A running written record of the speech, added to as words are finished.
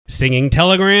Singing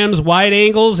telegrams, wide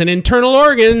angles, and internal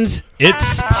organs,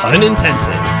 it's Pun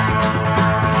Intensive.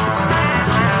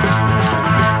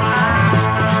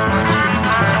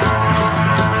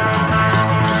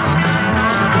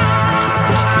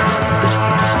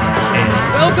 And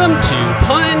welcome to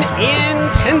Pun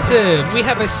Intensive. We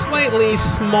have a slightly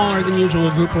smaller than usual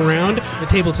group around the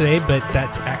table today, but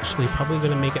that's actually probably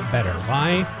going to make it better.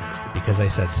 Why? Because I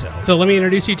said so. So let me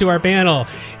introduce you to our panel.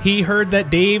 He heard that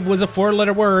Dave was a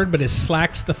four-letter word, but his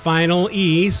slack's the final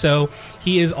E, so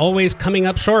he is always coming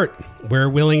up short. We're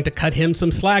willing to cut him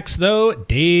some slacks, though.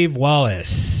 Dave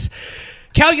Wallace.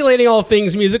 Calculating all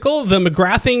things musical, the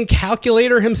McGrathing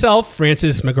calculator himself,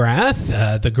 Francis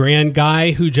McGrath, the grand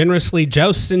guy who generously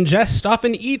jousts in jest,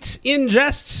 often eats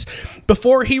ingests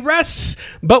before he rests,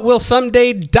 but will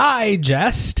someday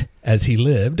digest, as he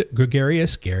lived,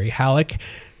 gregarious Gary Halleck.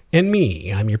 And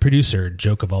me, I'm your producer,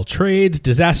 joke of all trades,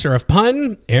 disaster of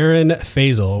pun, Aaron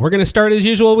Faisal. We're going to start as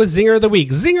usual with Zinger of the Week.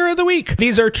 Zinger of the Week!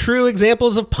 These are true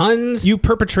examples of puns you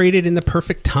perpetrated in the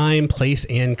perfect time, place,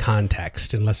 and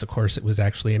context. Unless, of course, it was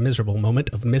actually a miserable moment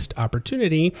of missed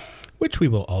opportunity, which we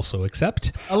will also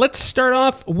accept. Let's start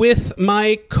off with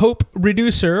my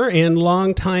co-producer and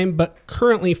longtime but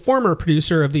currently former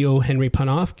producer of the O. Henry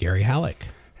Pun-Off, Gary Halleck.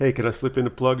 Hey, can I slip in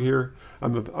a plug here?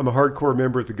 I'm a hardcore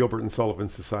member of the Gilbert and Sullivan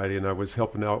Society, and I was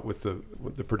helping out with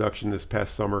the production this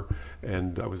past summer,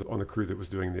 and I was on the crew that was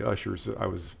doing the ushers. I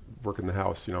was working the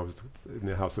house, I was in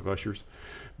the house of ushers.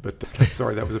 But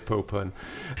sorry, that was a Poe pun.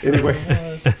 Anyway,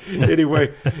 It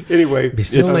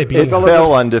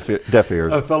fell on deaf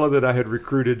ears. A fellow that I had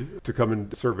recruited to come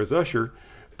and serve as usher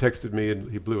texted me,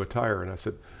 and he blew a tire, and I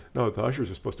said, "No, the ushers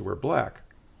are supposed to wear black."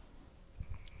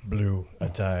 Blue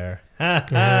attire.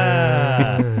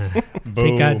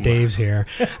 Thank God Dave's here.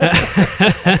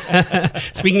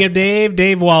 Speaking of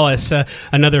Dave Wallace,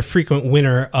 another frequent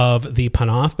winner of the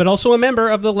Pun-Off, but also a member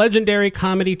of the legendary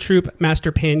comedy troupe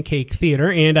Master Pancake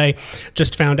Theater. And I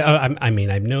just found out,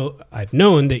 I've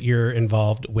known that you're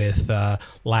involved with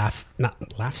Laugh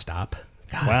Stop.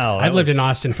 God, Wow, I've lived in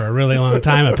Austin for a really long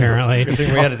time, apparently. Good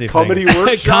thing we had these Comedy things.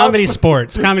 workshop? Comedy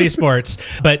sports.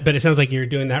 But it sounds like you're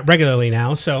doing that regularly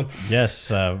now. So Yes,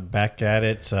 back at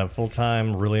it full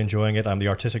time, really enjoying it. I'm the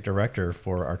artistic director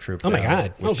for our troupe. Oh my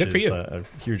God. Oh, which good for is you. A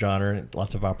huge honor,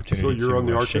 lots of opportunity. So you're on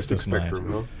the shift artistic this mind.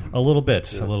 spectrum, huh? A little bit.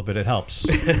 It helps.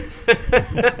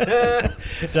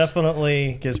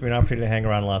 Definitely gives me an opportunity to hang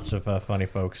around lots of funny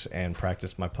folks and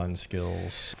practice my pun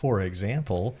skills. For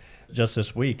example, just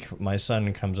this week, my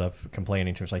son comes up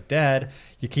complaining to me. He's like, "Dad,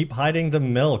 you keep hiding the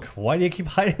milk. Why do you keep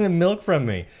hiding the milk from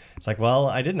me?" It's like, well,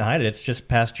 I didn't hide it. It's just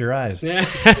pasteurized. And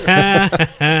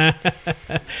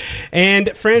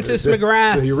Francis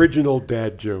McGrath. The original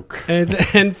dad joke.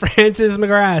 And Francis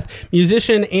McGrath,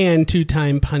 musician and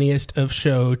two-time punniest of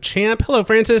show champ. Hello,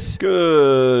 Francis.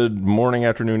 Good morning,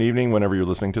 afternoon, evening, whenever you're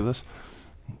listening to this.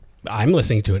 I'm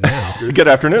listening to it now. Good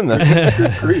afternoon, then.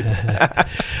 Good grief.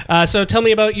 So tell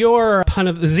me about your pun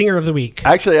of the Zinger of the Week.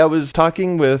 Actually, I was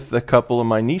talking with a couple of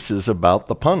my nieces about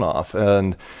the Pun-Off,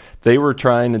 and they were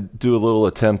trying to do a little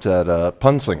attempt at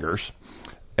pun singers,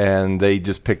 and they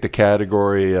just picked a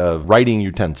category of writing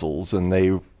utensils, and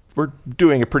they were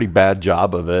doing a pretty bad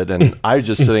job of it. And I was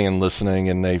just sitting and listening,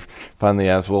 and they finally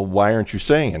asked, "Well, why aren't you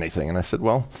saying anything?" And I said,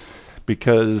 "Well,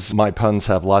 because my puns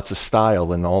have lots of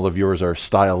style, and all of yours are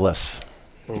styleless."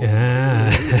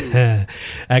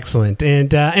 Excellent.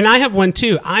 And I have one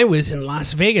too. I was in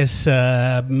Las Vegas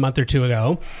a month or two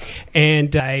ago,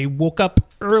 and I woke up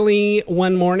early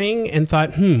one morning and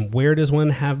thought, where does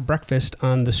one have breakfast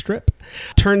on the Strip?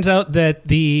 Turns out that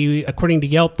according to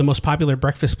Yelp, the most popular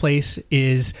breakfast place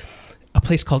is a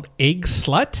place called Egg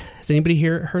Slut. Has anybody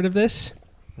here heard of this?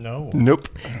 No. Nope.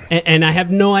 And I have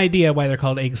no idea why they're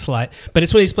called Egg Slut, but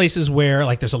it's one of these places where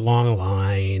there's a long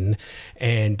line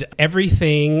and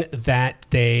everything that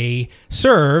they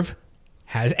serve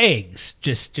has eggs.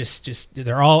 Just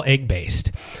they're all egg based.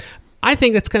 I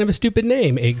think that's kind of a stupid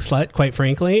name, Egg Slut, quite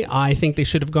frankly. I think they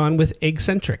should have gone with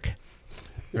Egg-centric.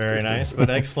 Very nice.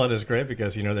 But egg slut is great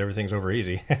because that everything's over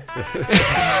easy.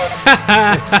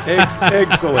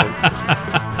 Excellent.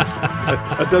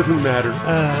 That doesn't matter.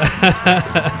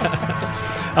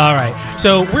 All right.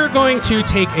 So we're going to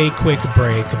take a quick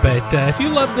break. But if you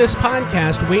love this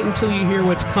podcast, wait until you hear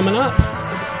what's coming up.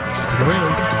 Stick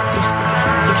around.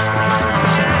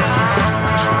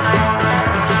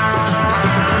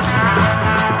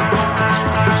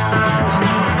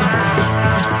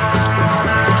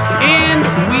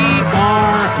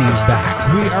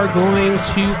 Back. We are going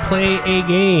to play a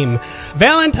game.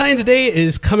 Valentine's Day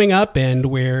is coming up, and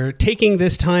we're taking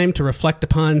this time to reflect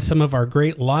upon some of our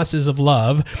great losses of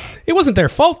love. It wasn't their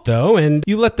fault, though, and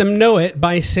you let them know it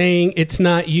by saying, "It's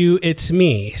not you, it's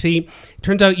me." See, it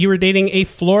turns out you were dating a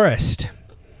florist.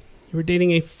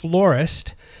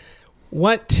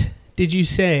 What did you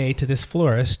say to this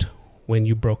florist when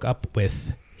you broke up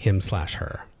with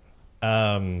him/her?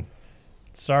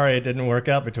 Sorry, it didn't work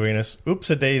out between us.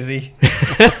 Oops-a-daisy.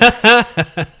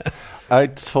 I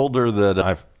told her that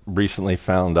I've recently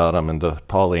found out I'm into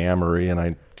polyamory and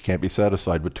I can't be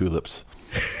satisfied with tulips.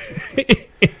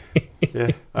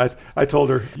 Yeah, I told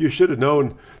her, you should have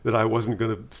known that I wasn't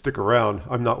going to stick around.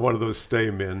 I'm not one of those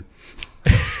stay men.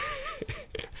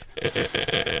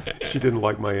 She didn't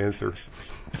like my answer.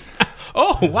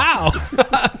 Oh, wow.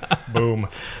 Boom.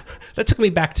 That took me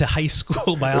back to high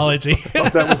school biology. I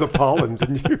thought that was a pollen,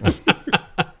 didn't you?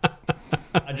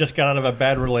 I just got out of a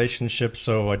bad relationship,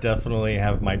 so I definitely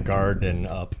have my garden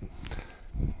up.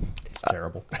 It's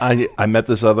terrible. I met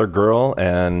this other girl,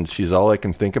 and she's all I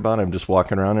can think about. I'm just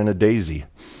walking around in a daisy.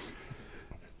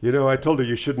 You know, I told her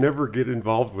you should never get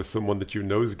involved with someone that you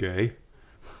know's gay.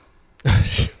 I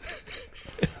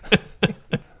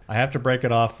have to break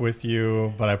it off with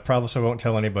you, but I promise I won't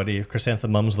tell anybody.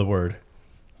 Chrysanthemum's the word.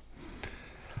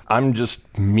 I'm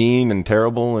just mean and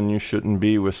terrible, and you shouldn't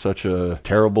be with such a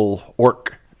terrible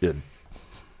orc. It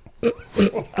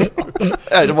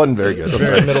wasn't very good.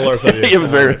 Very Middle Earth of you. It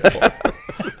was very.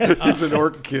 He's an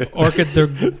orc kid. Orchid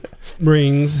the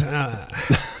rings.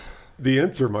 The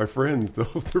Ents are my friends, though.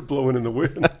 They're blowing in the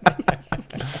wind.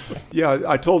 Yeah,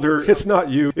 I told her, it's not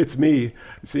you, it's me.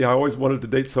 See, I always wanted to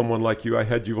date someone like you. I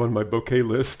had you on my bouquet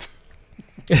list.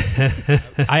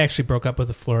 I actually broke up with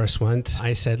a florist once.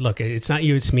 I said, "Look, it's not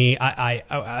you, it's me.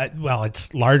 Well,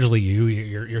 it's largely you.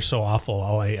 You're so awful.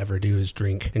 All I ever do is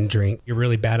drink and drink. You're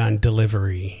really bad on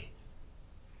delivery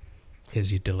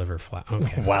because you deliver flat."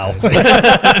 Okay. Wow.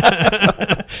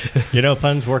 You know,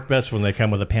 puns work best when they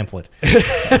come with a pamphlet.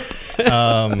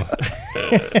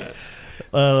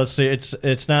 Let's see.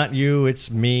 It's not you,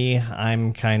 it's me.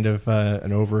 I'm kind of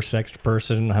an oversexed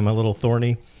person. I'm a little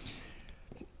thorny.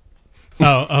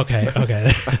 Oh, okay.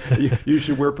 You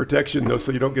should wear protection, though,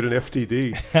 so you don't get an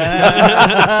FTD.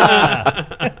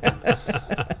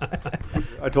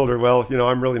 I told her, well, you know,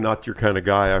 I'm really not your kind of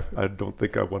guy. I don't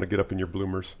think I want to get up in your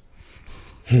bloomers.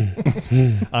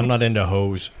 I'm not into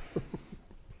hose.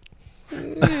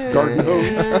 Garden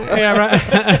hose. Yeah,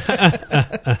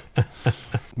 right.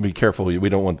 Be careful. We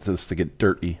don't want this to get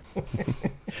dirty.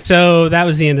 So that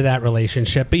was the end of that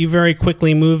relationship, but you very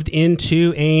quickly moved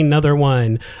into another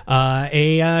one,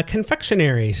 a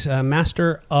confectionery,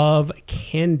 master of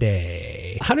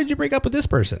candy. How did you break up with this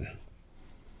person?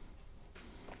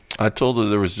 I told her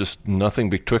there was just nothing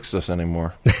betwixt us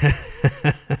anymore.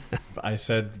 I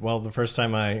said, well, the first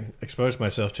time I exposed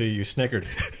myself to you, you snickered.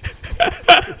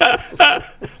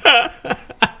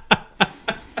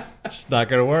 It's not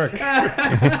going to work.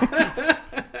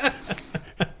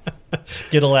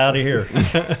 Skittle out of here.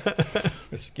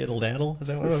 Skittle daddle? Is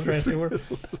that what I'm trying to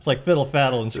say? It's like fiddle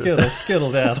faddle and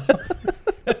skittle daddle.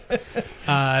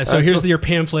 So here's your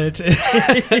pamphlet.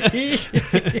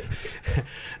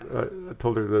 I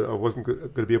told her that I wasn't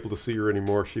going to be able to see her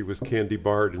anymore. She was candy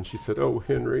barred, and she said, "Oh,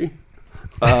 Henry."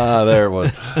 There it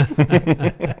was.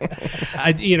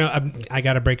 I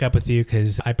got to break up with you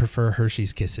because I prefer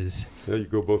Hershey's Kisses. Yeah, you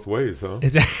go both ways, huh?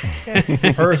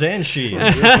 Hers and she's.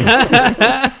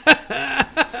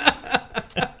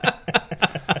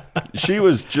 She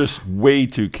was just way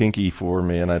too kinky for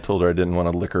me, and I told her I didn't want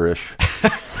a licorice.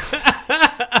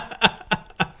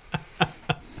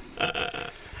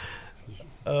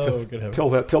 Oh, good heavens. Tell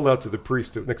that to the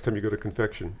priest next time you go to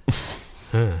confection.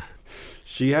 Huh.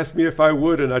 She asked me if I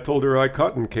would, and I told her I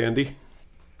cotton candy.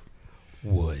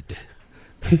 Would.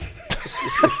 I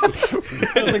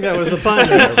don't think that was the pun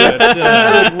there, but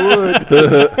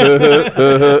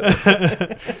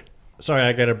would. Sorry,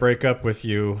 I got to break up with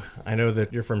you. I know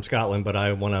that you're from Scotland, but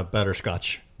I want a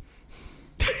butterscotch.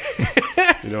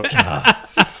 You know, I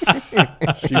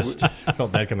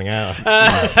felt bad coming out.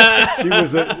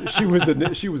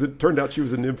 Turned out she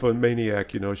was a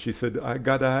nymphomaniac. You know, she said, "I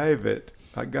gotta have it.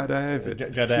 I gotta have it.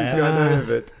 Gotta She's gotta have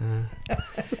it."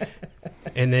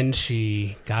 And then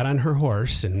she got on her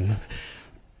horse and...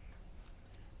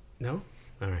 No?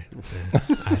 All right.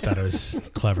 I thought it was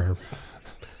clever.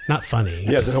 Not funny.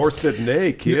 Yeah, the horse said,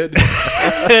 "Nay, kid."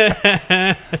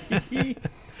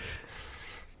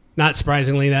 Not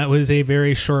surprisingly, that was a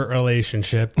very short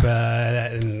relationship,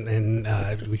 and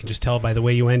we can just tell by the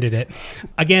way you ended it.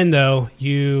 Again, though,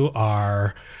 you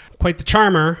are quite the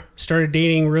charmer. Started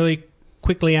dating really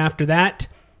quickly after that.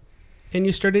 and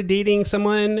you started dating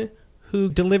someone who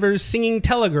delivers singing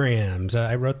telegrams.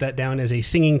 I wrote that down as a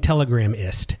singing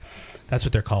telegramist. That's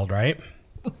what they're called, right?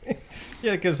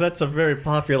 Yeah, because that's a very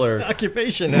popular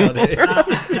occupation nowadays.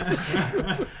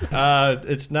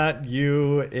 It's not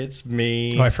you, it's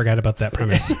me. Oh, I forgot about that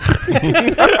premise.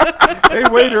 Hey,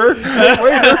 waiter! Hey,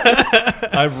 waiter!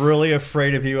 I'm really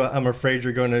afraid of you. I'm afraid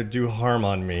you're going to do harm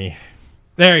on me.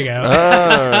 There you go.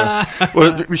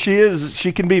 Well,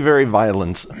 she can be very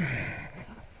violent.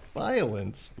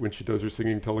 Violence. When she does her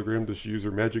singing telegram, does she use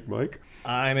her magic mic?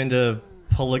 I'm into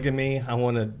polygamy. I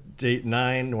want to date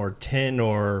 9 or 10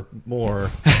 or more.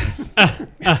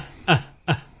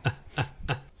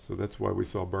 So that's why we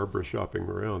saw Barbara shopping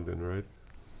around then, right?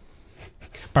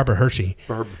 Barbara Hershey.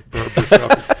 Barbara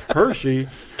shopping. Hershey?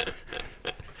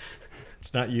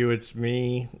 It's not you, it's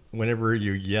me. Whenever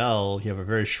you yell, you have a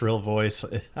very shrill voice.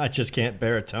 I just can't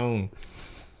bear a tone.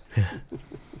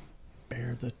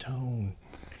 Bear the tone.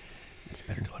 It's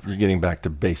better delivery. You're getting back to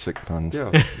basic puns.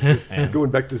 Yeah.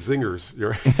 Going back to zingers.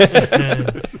 You're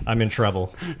right. I'm in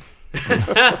trouble.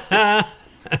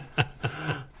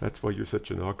 That's why you're such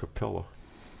an a cappella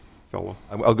fella.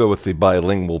 I'll go with the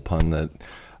bilingual pun that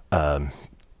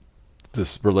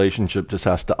this relationship just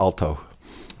has to alto.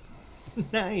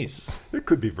 Nice. It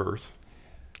could be verse.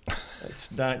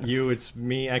 It's not you, it's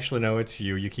me. Actually, no, it's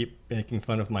you. You keep making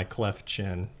fun of my cleft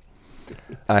chin.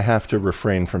 I have to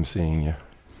refrain from seeing you.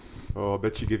 Oh, I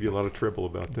bet you give you a lot of trouble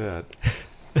about that.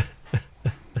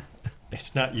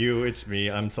 It's not you, it's me.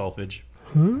 I'm Solfege.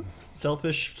 Huh?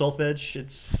 Selfish, Solfege,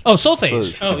 it's... Oh,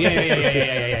 Solfege. Oh,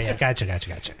 yeah. Gotcha.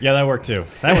 Yeah, that worked too.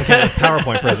 That one came with a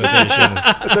PowerPoint presentation.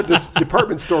 That's at this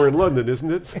department store in London,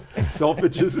 isn't it?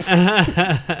 Selfridges.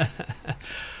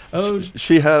 Oh,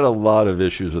 She had a lot of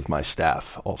issues with my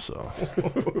staff also.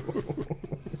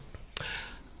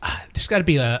 there's got to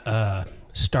be a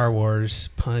Star Wars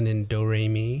pun in Do Re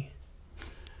Mi.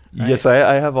 Right? Yes,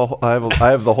 I have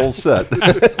the whole set.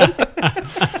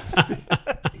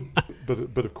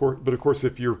 But of course,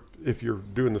 if you're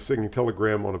doing the singing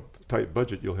telegram on a tight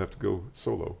budget, you'll have to go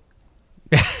solo.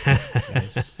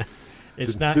 Nice.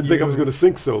 It's not Didn't you. think I was going to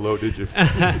sing solo, did you?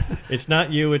 It's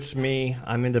not you, it's me.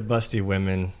 I'm into busty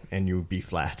women, and you be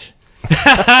flat.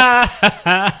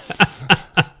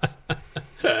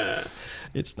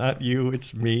 It's not you,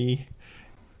 it's me.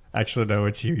 Actually, no,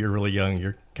 it's you. You're really young.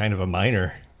 You're kind of a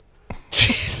minor.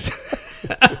 Jeez.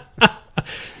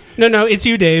 No, it's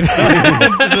you, Dave. Is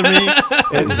it me?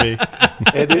 It's me.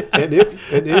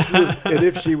 And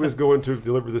if she was going to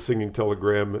deliver the singing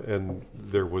telegram and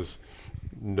there was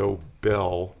no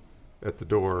bell at the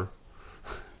door,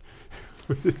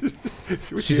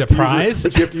 She's a prize?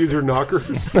 Would she have to use her knockers?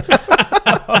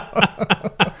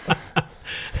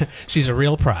 She's a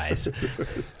real prize.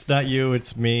 It's not you,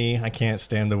 it's me. I can't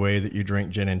stand the way that you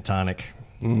drink gin and tonic.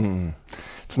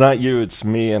 It's not you, it's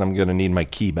me, and I'm going to need my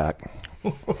key back.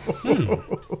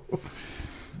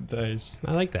 Nice.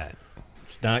 I like that.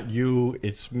 It's not you,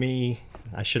 it's me.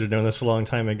 I should have known this a long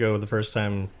time ago. The first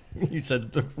time you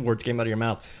said the words came out of your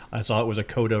mouth, I saw it was a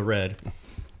Coda Red.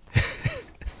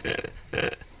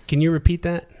 Can you repeat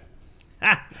that?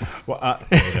 Well,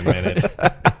 wait a minute.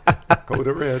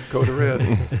 Coda red.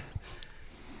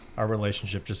 Our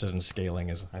relationship just isn't scaling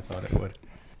as I thought it would.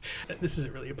 This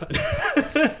isn't really a pun.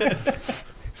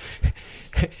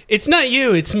 It's not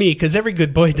you, it's me, because every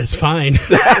good boy does fine.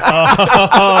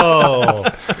 Oh,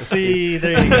 see,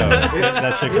 there you go.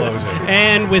 That's your closing.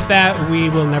 And with that, we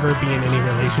will never be in any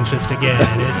relationships again.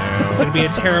 It's going to be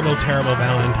a terrible, terrible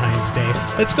Valentine's Day.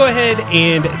 Let's go ahead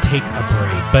and take a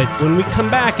break. But when we come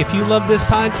back, if you love this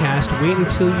podcast, wait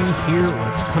until you hear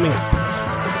what's coming up.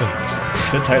 Wait,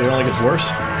 Sit tight, it only gets worse.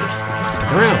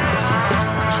 stick around.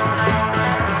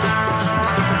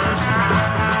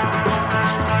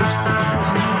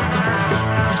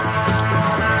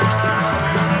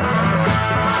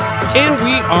 And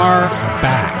we are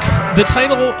back. The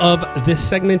title of this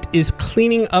segment is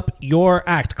Cleaning Up Your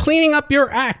Act. Cleaning Up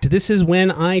Your Act. This is when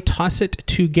I toss it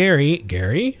to Gary.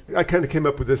 Gary? I kind of came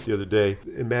up with this the other day,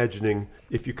 imagining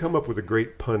if you come up with a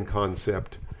great pun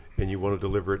concept and you want to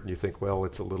deliver it and you think, well,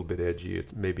 it's a little bit edgy,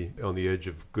 it's maybe on the edge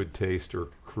of good taste or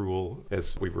cruel,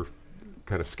 as we were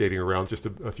kind of skating around just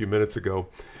a few minutes ago.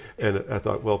 And I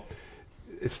thought, well,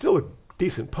 it's still a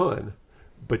decent pun,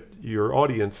 but your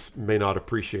audience may not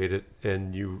appreciate it,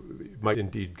 and you might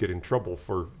indeed get in trouble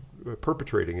for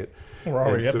perpetrating it. We're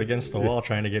already up against the wall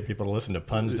trying to get people to listen to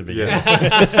puns to begin with.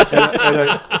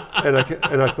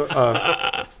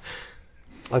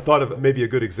 I thought of maybe a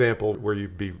good example where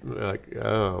you'd be like,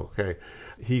 oh, okay.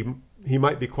 He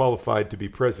might be qualified to be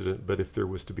president, but if there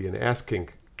was to be an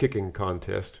ass-kicking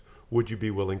contest, would you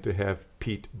be willing to have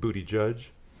Pete Booty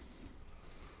Judge?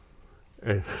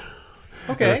 And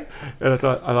Okay. and I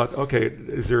thought, okay,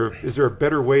 is there a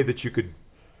better way that you could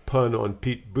pun on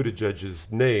Pete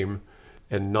Buttigieg's name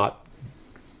and not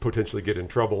potentially get in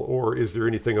trouble, or is there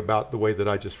anything about the way that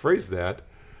I just phrased that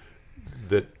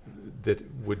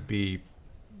would be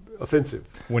offensive?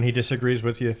 When he disagrees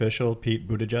with the official, Pete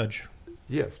Buttigieg.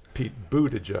 Yes, Pete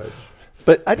Buttigieg.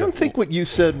 But I don't think what you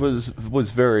said was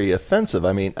very offensive.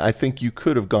 I mean, I think you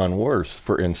could have gone worse.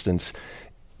 For instance,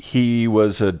 he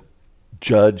was a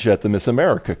judge at the Miss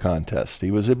America contest. He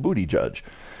was a booty judge.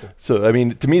 So, I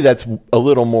mean, to me, that's a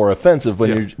little more offensive when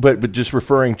you're, but just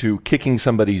referring to kicking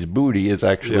somebody's booty is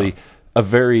actually a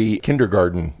very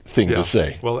kindergarten thing to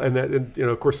say. Well, and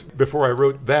of course, before I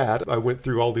wrote that, I went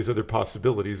through all these other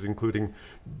possibilities, including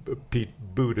Pete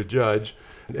Buttigieg.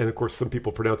 And of course, some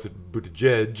people pronounce it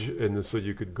Buttigieg, and so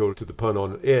you could go to the pun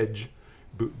on edge,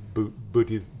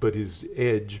 but his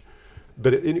edge.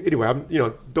 But anyway,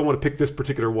 don't want to pick this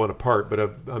particular one apart. But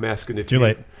I'm asking if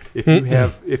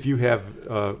you have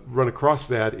run across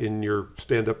that in your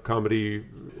stand-up comedy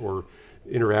or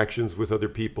interactions with other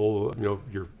people,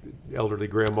 your elderly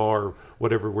grandma or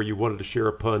whatever, where you wanted to share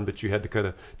a pun, but you had to kind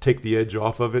of take the edge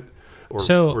off of it.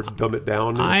 Or dumb it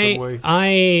down in some way?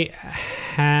 I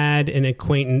had an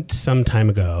acquaintance some time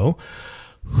ago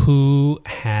who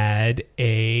had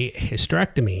a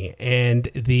hysterectomy, and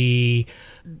the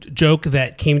joke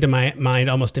that came to my mind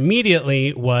almost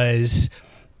immediately was,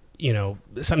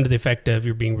 something to the effect of,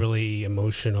 you're being really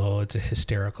emotional, it's a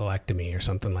hysterical ectomy or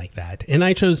something like that. And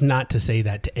I chose not to say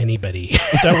that to anybody.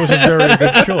 That was a very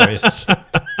good choice.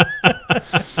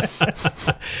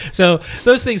 So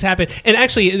those things happen. And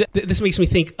actually, this makes me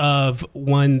think of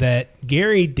one that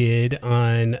Gary did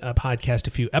on a podcast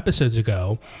a few episodes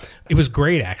ago. It was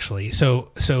great, actually.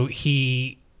 So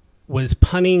he was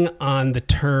punning on the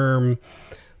term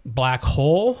black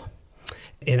hole.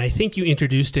 And I think you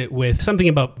introduced it with something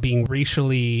about being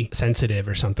racially sensitive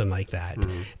or something like that.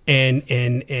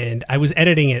 Mm-hmm. And I was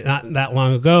editing it not that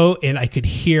long ago, and I could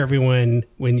hear everyone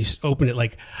when you open it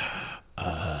like...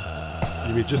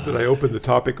 You mean just that I opened the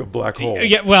topic of black hole?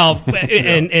 Yeah, well,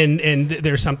 and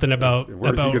there's something about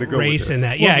race in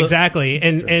that. Yeah, exactly.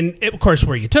 And of course,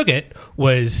 where you took it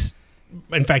was,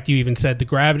 in fact, you even said the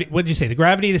gravity. What did you say? The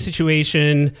gravity of the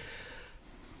situation.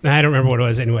 I don't remember what it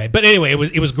was anyway. But anyway,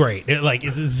 it was great.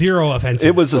 It's zero offensive.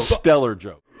 It was a stellar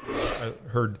joke. I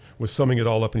heard was summing it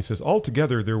all up, and he says,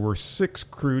 altogether there were 6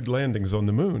 crewed landings on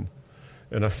the moon.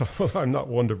 And I thought, well, I'm not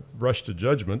one to rush to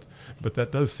judgment, but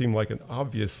that does seem like an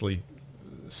obviously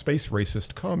space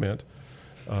racist comment.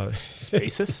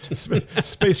 Spacist?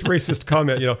 Space racist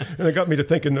comment, And it got me to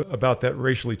thinking about that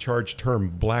racially charged term,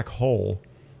 black hole,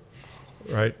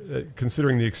 right?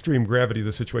 Considering the extreme gravity of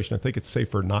the situation, I think it's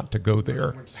safer not to go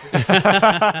there.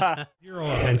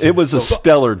 It was a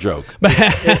stellar joke.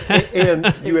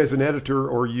 And you as an editor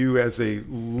or you as a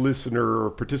listener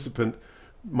or participant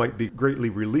might be greatly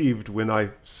relieved when I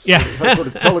sort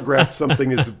of telegraph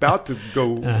something is about to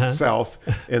go south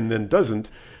and then doesn't.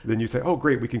 Then you say, oh,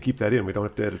 great, we can keep that in. We don't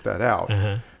have to edit that out.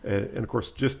 And of course,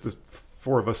 just the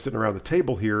 4 of us sitting around the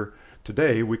table here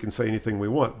today, we can say anything we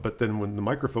want. But then when the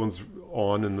microphone's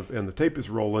on and the tape is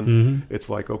rolling, it's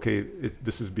like, okay,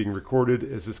 this is being recorded.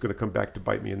 Is this going to come back to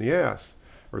bite me in the ass?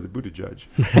 Or the Buttigieg.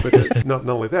 But not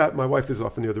only that, my wife is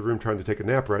off in the other room trying to take a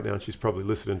nap right now, and she's probably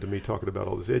listening to me talking about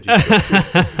all this edgy stuff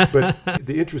too. But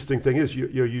the interesting thing is,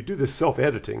 you do this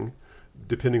self-editing,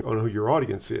 depending on who your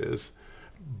audience is.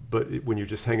 But when you're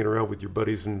just hanging around with your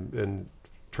buddies and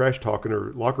trash talking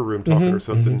or locker room talking or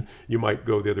something, you might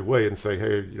go the other way and say,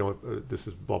 hey, this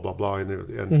is blah, blah, blah.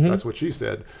 And that's what she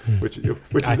said, which is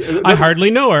I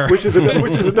hardly know her. Which is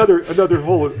another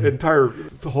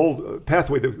whole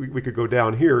pathway that we could go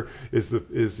down here is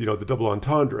the double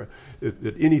entendre.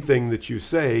 That anything that you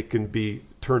say can be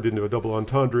turned into a double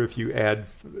entendre if you add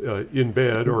in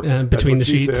bed or between the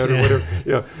sheets or whatever.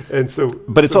 Yeah, and so.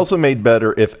 But it's also made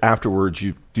better if afterwards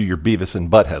you do your Beavis and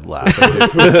Butthead laugh.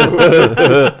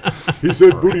 He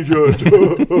said booty judge.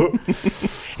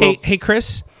 Hey,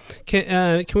 Chris,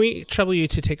 can we trouble you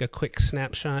to take a quick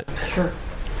snapshot? Sure.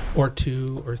 Or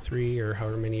 2 or 3 or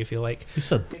however many you feel like. He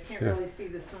said, I can't really see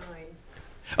the sign.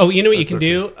 Oh, you know what you can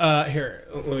do? Here,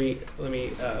 let me.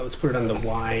 Let's put it on the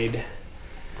wide.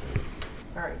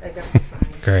 All right, I got the sign.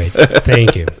 Great,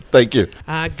 thank you. Thank you.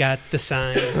 I got the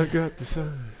sign.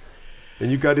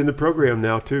 And you got in the program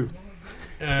now too.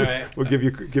 All right. We'll give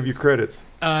you credits.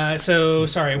 So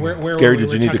sorry, where Gary, were we?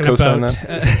 did you need to co-sign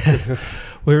that?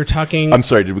 We were talking. I'm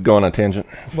sorry. Did we go on a tangent?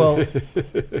 well,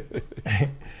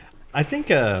 I think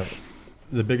the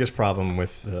biggest problem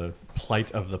with the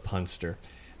plight of the punster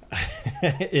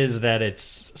is that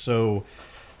it's so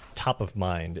top of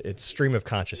mind. It's stream of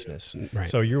consciousness. Right.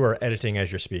 So you are editing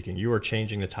as you're speaking. You are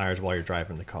changing the tires while you're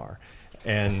driving the car.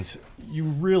 And you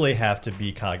really have to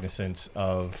be cognizant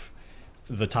of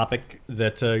the topic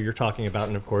that you're talking about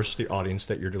and, of course, the audience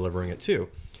that you're delivering it to.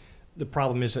 The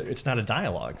problem is that it's not a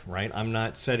dialogue, right? I'm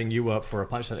not setting you up for a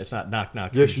punchline. It's not knock,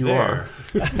 knock. Yes, who's you there? are.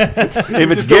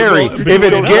 If it's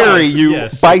Gary,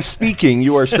 Yes. by speaking,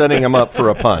 you are setting him up for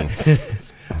a pun.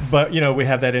 But, we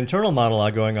have that internal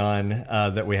monologue going on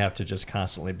that we have to just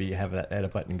constantly have that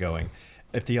edit button going.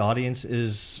 If the audience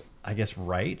is, I guess,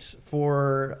 right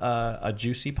for a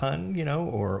juicy pun,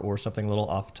 or something a little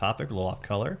off topic, a little off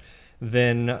color,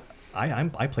 then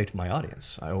I play to my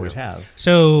audience. I always have.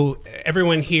 So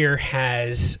everyone here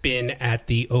has been at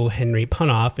the O. Henry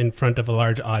Pun-Off in front of a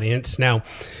large audience. Now,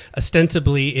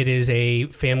 ostensibly, it is a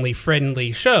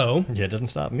family-friendly show. Yeah, it doesn't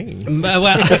stop me.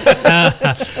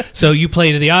 So you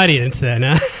play to the audience then,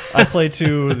 huh? I play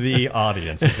to the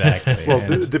audience, exactly. Well,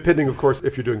 depending, of course,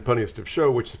 if you're doing Punniest of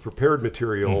Show, which is prepared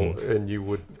material, and you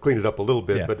would clean it up a little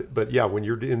bit. Yeah. But yeah, when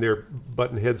you're in there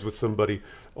butting heads with somebody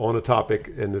on a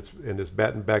topic and it's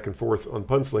batting back and forth on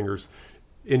punslingers,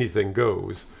 anything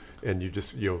goes. And you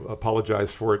just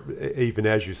apologize for it even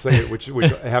as you say it, which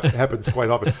happens quite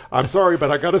often. I'm sorry,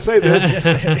 but I got to say this.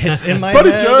 It's in my But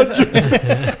head.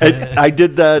 Judge. I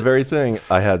did that very thing.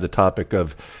 I had the topic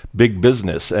of big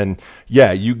business, and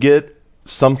you get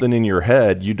something in your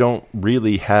head. You don't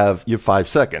really have 5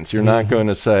 seconds. You're not going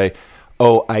to say,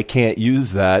 "Oh, I can't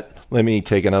use that. Let me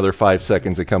take another 5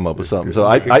 seconds to come up with something." So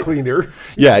Make it cleaner.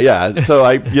 Yeah. So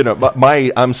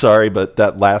I'm sorry, but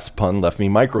that last pun left me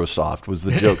Microsoft was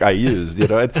the joke I used,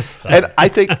 and I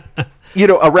think,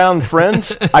 around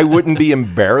friends, I wouldn't be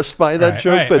embarrassed by that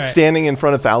joke, but standing in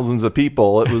front of thousands of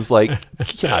people, it was like,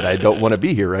 God, I don't want to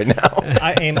be here right now.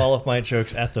 I aim all of my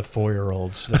jokes at the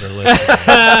 4-year-olds that are listening.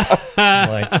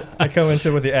 I come into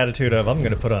it with the attitude of, I'm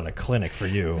going to put on a clinic for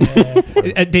you.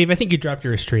 Dave, I think you dropped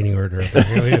your restraining order.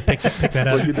 You're pick that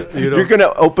up. You're going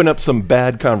to open up some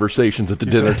bad conversations at the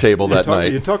dinner table that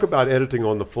night. You talk about editing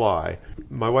on the fly.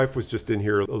 My wife was just in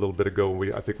here a little bit ago,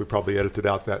 and I think we probably edited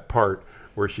out that part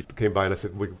where she came by and I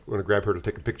said, we want to grab her to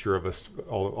take a picture of us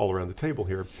all around the table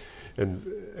here. And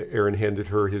Aaron handed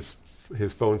her his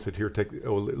phone, said, "Here,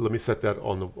 let me set that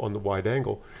on the wide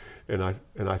angle." And I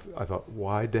thought,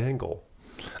 wide angle?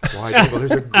 Wide angle.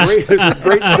 There's a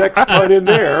great sex pun in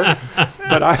there.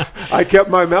 But I kept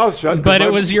my mouth shut. But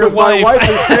it was your wife. My wife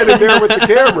is standing there with the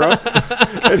camera.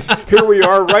 And here we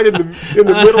are right in the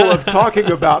middle of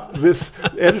talking about this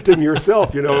editing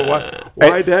yourself,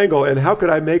 wide angle. And how could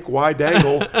I make wide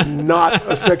angle not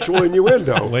a sexual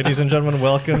innuendo? Ladies and gentlemen,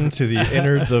 welcome to the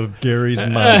innards of Gary's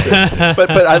mind. But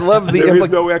I love the there is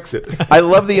no exit. I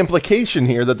love the implication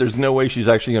here that there's no way she's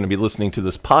actually going to be listening to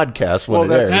this podcast when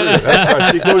it airs. That's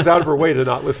right. She goes out of her way to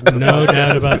not listen to the No podcast.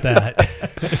 doubt about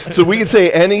that. So we can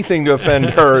say anything to offend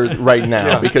her right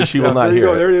now because she will not there you hear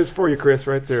go. it. There it is for you, Chris,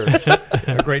 right there.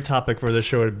 A great topic for the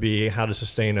show would be how to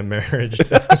sustain a marriage.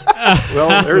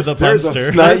 Well, there's a there's punster.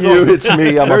 It's not you, it's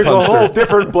me. I'm a There's a whole punster.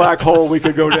 different black hole we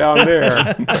could go down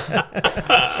there.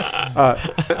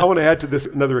 I want to add to this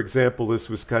another example. This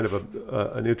was kind of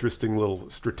an interesting little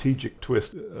strategic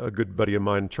twist. A good buddy of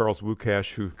mine, Charles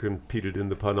Wukash, who competed in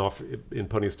the Pun-Off in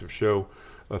Punniest of Show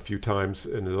a few times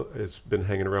and has been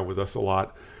hanging around with us a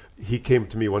lot. He came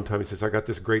to me one time. He says, "I got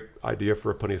this great idea for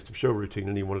a Punniest of Show routine,"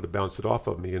 and he wanted to bounce it off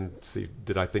of me and see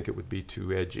did I think it would be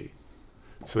too edgy.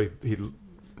 So he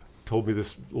told me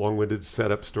this long-winded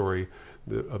setup story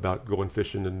about going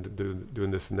fishing and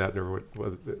doing this and that and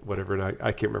whatever. And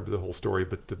I can't remember the whole story,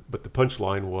 but the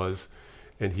punchline was,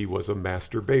 and he was a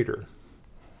masturbator.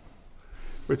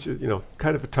 Which is,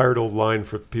 kind of a tired old line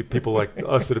for people like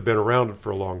us that have been around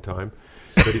for a long time.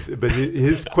 But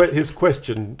his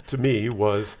question to me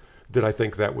was, did I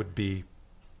think that would be,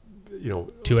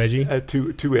 Too edgy?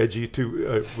 Too edgy?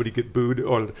 Would he get booed?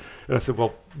 And I said,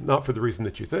 well, not for the reason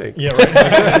that you think. Yeah,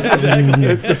 right.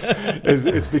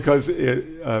 Exactly. It's because,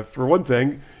 for one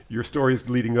thing, your story is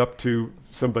leading up to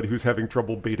somebody who's having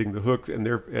trouble baiting the hooks, and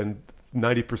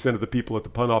 90% of the people at the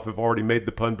Pun-Off have already made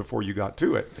the pun before you got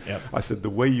to it. Yep. I said, the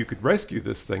way you could rescue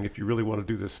this thing, if you really want to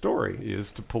do this story,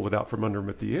 is to pull it out from under him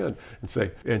at the end and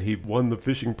say, and he won the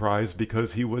fishing prize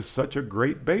because he was such a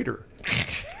great baiter.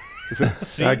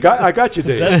 See? I got you,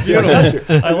 Dave. That's beautiful. I got you.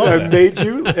 I love that. Made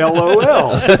you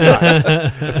LOL.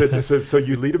 I said, so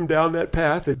you lead them down that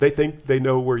path, and they think they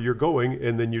know where you're going,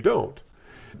 and then you don't.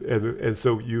 And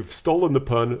so you've stolen the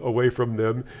pun away from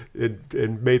them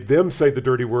and made them say the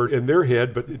dirty word in their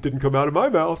head, but it didn't come out of my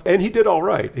mouth. And he did all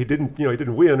right. He didn't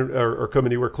win or come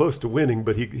anywhere close to winning,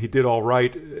 but he did all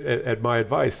right at my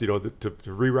advice, to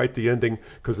rewrite the ending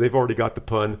because they've already got the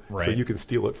pun, Right. so you can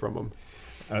steal it from them.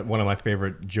 One of my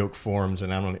favorite joke forms,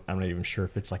 and I'm not even sure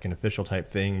if it's like an official type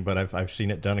thing, but I've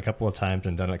seen it done a couple of times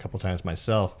and done it a couple of times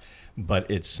myself. But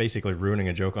it's basically ruining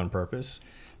a joke on purpose,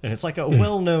 and it's like a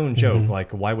well-known joke,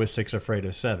 like why was 6 afraid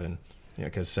of 7?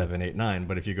 Because 7, 8, 9.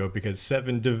 But if you go because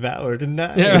 7 devoured 9,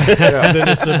 then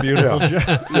it's a beautiful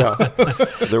joke.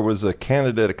 Yeah. There was a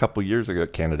candidate a couple years ago,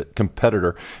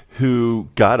 competitor, who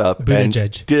got up and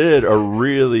Buttigieg. did a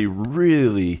really,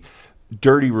 really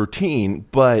dirty routine,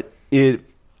 but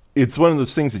it's one of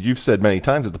those things that you've said many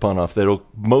times at the pun off that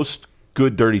most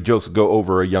good dirty jokes go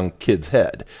over a young kid's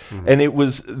head. Mm-hmm. And it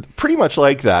was pretty much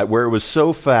like that, where it was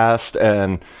so fast,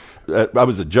 and I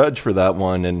was a judge for that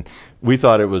one, and we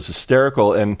thought it was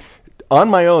hysterical. And on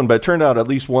my own, but it turned out at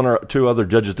least 1 or 2 other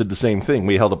judges did the same thing.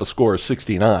 We held up a score of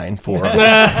 69 for him.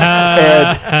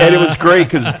 and it was great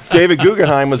because David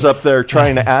Guggenheim was up there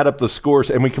trying to add up the scores,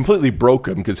 and we completely broke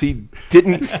him because he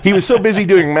was so busy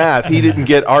doing math, he didn't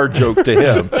get our joke to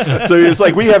him. So he was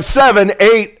like, we have 7,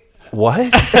 8,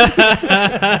 what?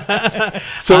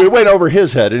 So it went over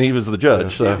his head, and he was the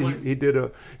judge. So. He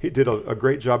did a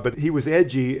great job, but he was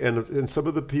edgy, and some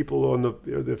of the people on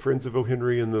the Friends of O.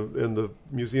 Henry and the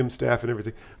museum staff and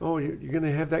everything. Oh, you're going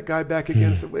to have that guy back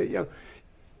again? So, well, yeah.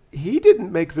 He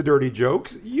didn't make the dirty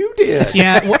jokes. You did.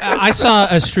 Yeah, I saw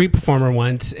a street performer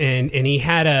once, and he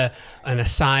had an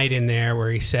aside in there where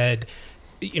he said,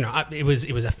 it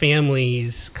was a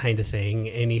family's kind of thing,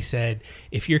 and he said,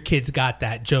 if your kids got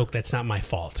that joke, that's not my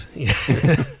fault.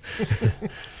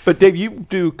 But Dave, you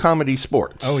do comedy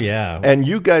sports. Oh, yeah. And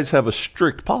you guys have a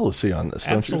strict policy on this,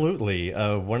 don't you? Absolutely.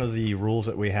 One of the rules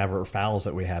that we have, or fouls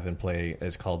that we have in play,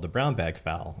 is called the brown bag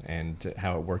foul. And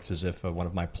how it works is if one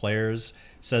of my players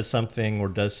says something or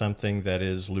does something that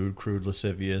is lewd, crude,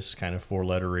 lascivious, kind of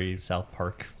 4-lettery, South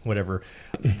Park, whatever,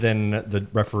 then the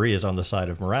referee is on the side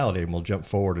of morality and will jump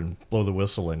forward and blow the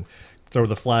whistle and throw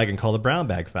the flag and call the brown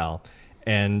bag foul.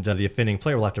 And the offending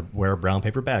player will have to wear a brown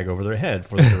paper bag over their head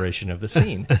for the duration of the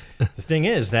scene. The thing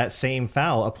is, that same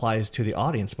foul applies to the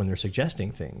audience when they're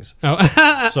suggesting things.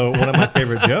 Oh. So one of my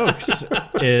favorite jokes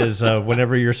is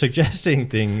whenever you're suggesting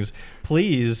things,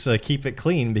 please keep it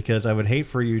clean, because I would hate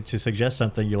for you to suggest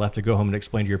something you'll have to go home and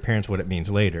explain to your parents what it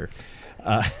means later.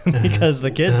 Because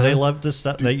the kids, they love to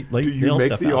stuff. Do you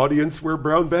make the audience wear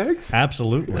brown bags?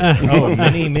 Absolutely. Oh,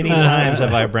 many times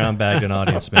have I brown bagged an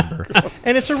audience member,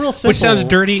 and it's a real simple. Which sounds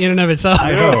dirty in and of itself.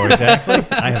 I know, exactly.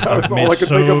 I've made all I could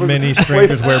think of so was many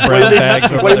strangers wear brown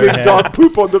bags over their Flaming head. dog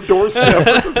poop on the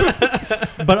doorstep.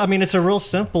 But I mean, it's a real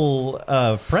simple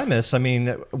premise. I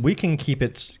mean, we can keep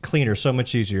it cleaner so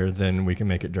much easier than we can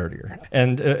make it dirtier.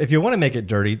 And if you want to make it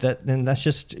dirty, then that's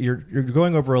just you're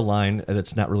going over a line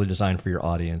that's not really designed for your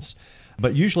audience.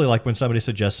 But usually, like when somebody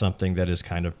suggests something that is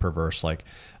kind of perverse, like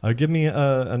give me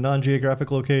a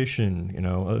non-geographic location,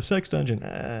 a sex dungeon.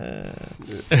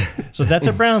 So that's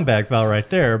a brown bag foul right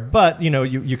there. But you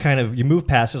move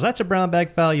past it. That's a brown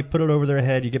bag foul. You put it over their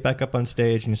head. You get back up on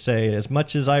stage and you say, as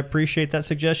much as I appreciate that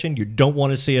suggestion, you don't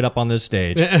want to see it up on this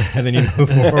stage. And then you move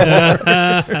forward.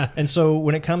 And so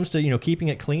when it comes to keeping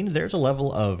it clean, there's a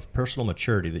level of personal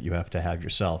maturity that you have to have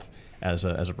yourself as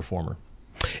a performer.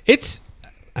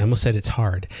 I almost said it's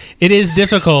hard. It is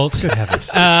difficult. Good heavens.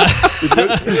 Is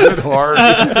it hard?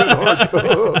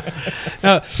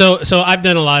 So I've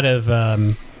done a lot of.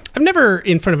 I've never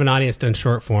in front of an audience done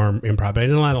short form improv, but I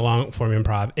did a lot of long form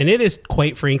improv, and it is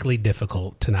quite frankly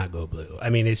difficult to not go blue. I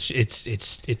mean, it's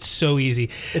so easy.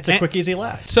 It's a quick, easy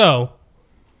laugh. So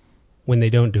when they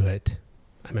don't do it,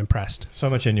 I'm impressed. So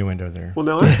much innuendo there. Well,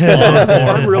 now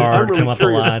I'm really come up a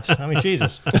curious. lot. I mean,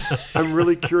 Jesus. I'm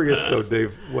really curious, though,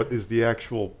 Dave. What is the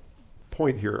actual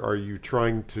point here? Are you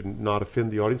trying to not offend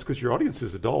the audience? Because your audience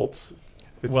is adults.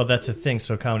 Well, that's the thing.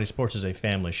 So Comedy Sports is a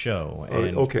family show.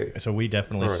 And okay. So we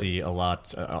definitely All right. see a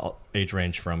lot, age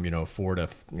range from 4 to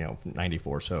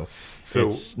 94. So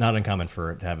it's not uncommon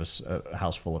to have a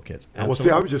house full of kids. Well, see,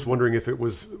 I was just wondering if it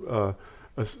was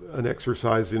an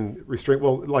exercise in restraint.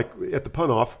 Well, like at the pun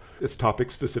off, it's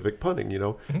topic specific punning,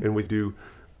 Mm-hmm. and we do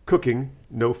cooking,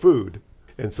 no food.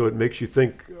 And so it makes you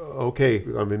think, okay,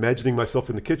 I'm imagining myself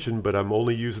in the kitchen, but I'm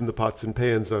only using the pots and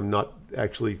pans. I'm not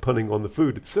actually punning on the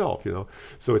food itself,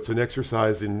 So it's an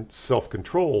exercise in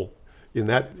self-control in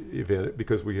that event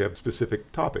because we have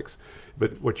specific topics.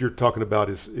 But what you're talking about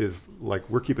is like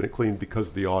we're keeping it clean because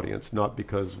of the audience, not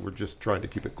because we're just trying to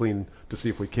keep it clean to see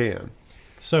if we can.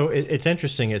 So it's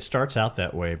interesting. It starts out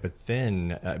that way, but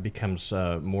then it becomes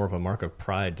more of a mark of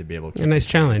pride to be able to. A nice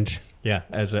challenge. Yeah,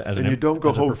 and you don't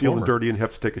go home feeling dirty and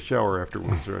have to take a shower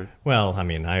afterwards, right? Well, I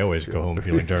mean, I always go home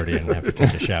feeling dirty and have to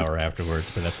take a shower afterwards,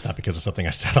 but that's not because of something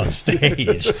I said on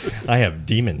stage. I have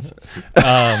demons.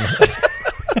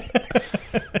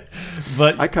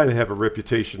 But I kind of have a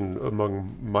reputation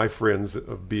among my friends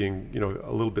of being,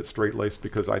 a little bit straight-laced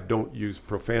because I don't use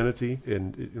profanity,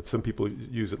 and some people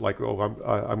use it like, I'm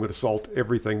going to salt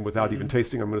everything without even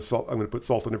tasting. I'm going to put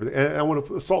salt on everything, and I want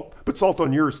to put salt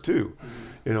on yours too.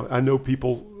 I know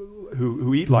people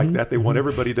who eat like that. They want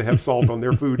everybody to have salt on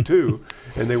their food too,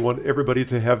 and they want everybody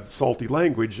to have salty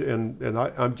language. And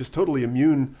I'm just totally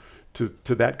immune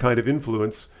to that kind of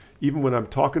influence. Even when I'm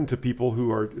talking to people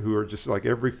who are just like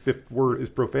every fifth word is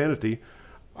profanity,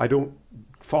 I don't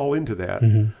fall into that.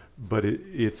 But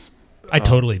it's. I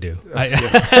totally do. I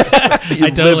You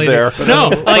totally live do. there.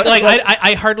 No,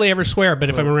 I hardly ever swear, but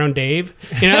if I'm around Dave,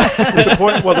 the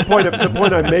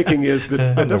point I'm making is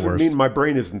that doesn't mean my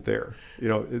brain isn't there.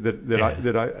 I'm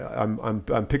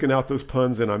picking out those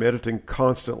puns and I'm editing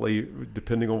constantly,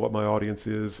 depending on what my audience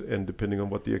is and depending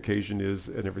on what the occasion is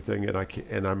and everything.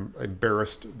 And I'm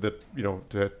embarrassed that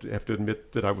to have to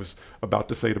admit that I was about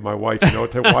to say to my wife,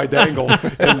 to why dangle.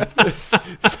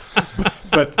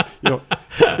 But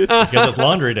because it's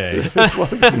laundry day.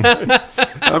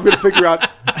 I'm going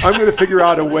to figure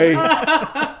out a way.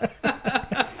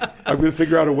 I'm going to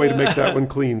figure out a way to make that one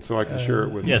clean so I can share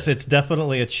it with you. Yes, it's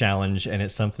definitely a challenge, and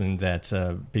it's something that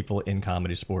people in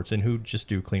comedy sports and who just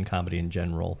do clean comedy in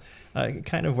general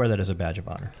kind of wear that as a badge of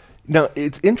honor. Now,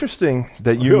 it's interesting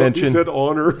that you mentioned... You said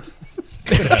honor.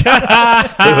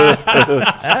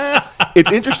 It's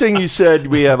interesting you said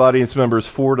we have audience members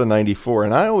 4 to 94,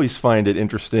 and I always find it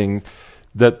interesting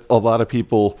that a lot of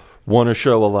people want to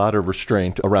show a lot of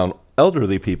restraint around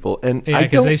elderly people, and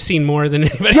because they've seen more than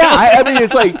anybody yeah, else. I mean,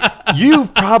 it's like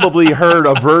you've probably heard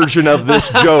a version of this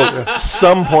joke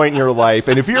some point in your life,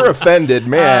 and if you're offended,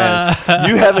 man,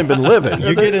 you haven't been living.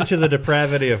 You get into the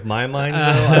depravity of my mind, though,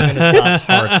 I'm going to stop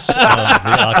hearts of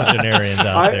the octogenarians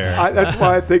out there. That's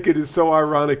why I think it is so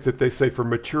ironic that they say for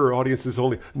mature audiences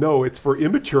only. No, it's for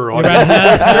immature audiences.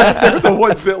 They're the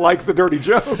ones that like the dirty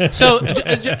joke. So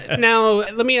now,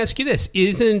 let me ask you this.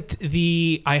 Isn't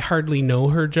the I hardly know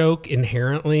her joke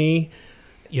inherently,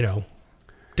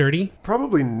 dirty?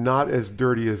 Probably not as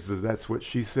dirty as that's what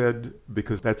she said,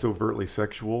 because that's overtly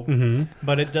sexual.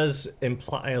 But it does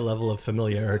imply a level of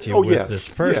familiarity with this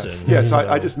person. Yes.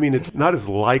 I just mean it's not as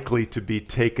likely to be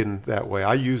taken that way.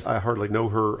 I hardly know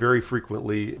her very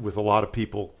frequently with a lot of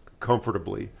people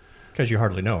comfortably. Because you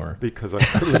hardly know her. Because I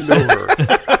hardly know her.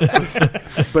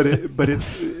 but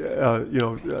it's,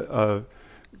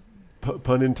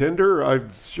 pun intender. I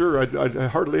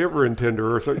hardly ever intend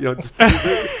her. Or so,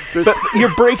 but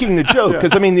you're breaking the joke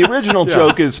because the original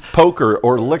joke is poker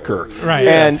or liquor, right?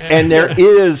 And there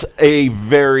is a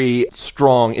very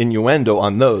strong innuendo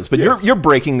on those. But you're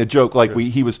breaking the joke like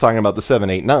he was talking about the 7,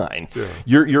 8, 9. Yeah.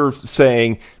 You're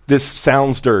saying this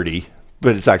sounds dirty,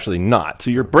 but it's actually not. So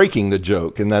you're breaking the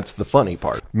joke, and that's the funny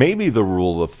part. Maybe the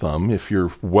rule of thumb, if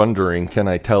you're wondering, can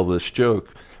I tell this joke?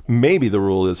 Maybe the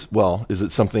rule is, is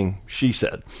it something she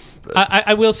said?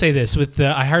 I will say this, with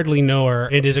the I hardly know her,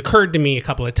 it has occurred to me a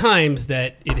couple of times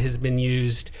that it has been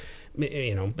used, at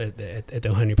the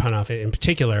O. Henry Pun Off in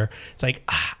particular. It's like,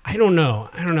 I don't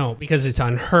know, because it's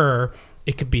on her.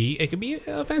 It could be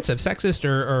offensive, sexist,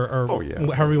 or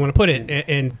however you want to put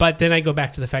it. But then I go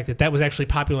back to the fact that was actually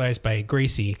popularized by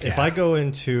Gracie. If I go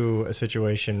into a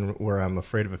situation where I'm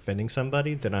afraid of offending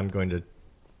somebody, then I'm going to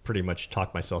pretty much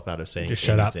talk myself out of saying just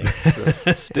anything.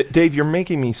 Shut up. Dave, you're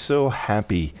making me so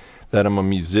happy that I'm a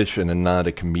musician and not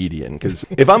a comedian, because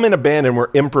if I'm in a band and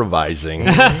we're improvising,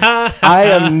 I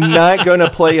am not going to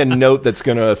play a note that's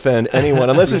going to offend anyone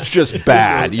unless it's just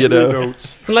bad,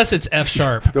 Notes. Unless it's F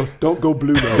sharp. Don't go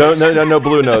blue notes. No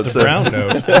blue notes. The brown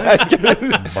notes.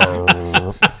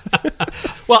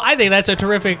 Well, I think that's a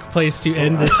terrific place to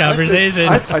end this conversation.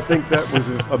 I think that was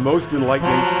a most enlightening.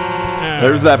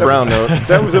 There's that brown note.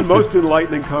 That was a most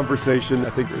enlightening conversation. I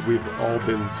think that we've all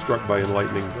been struck by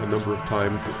enlightening a number of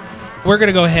times. We're going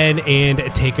to go ahead and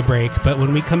take a break, but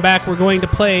when we come back, we're going to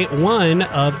play one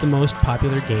of the most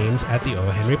popular games at the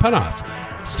O. Henry Pun Off.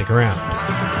 Stick around.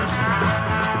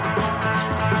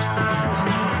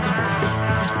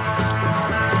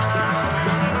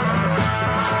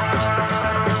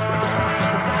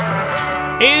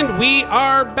 And we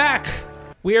are back.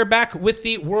 We are back with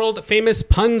the world-famous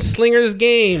Pun Slingers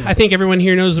game. I think everyone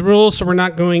here knows the rules, so we're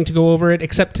not going to go over it,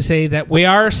 except to say that we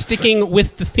are sticking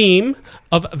with the theme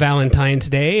of Valentine's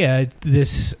Day.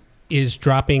 This is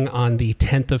dropping on the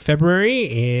 10th of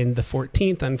February, and the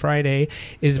 14th on Friday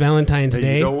is Valentine's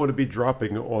Day. You don't want to be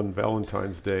dropping on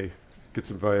Valentine's Day. Get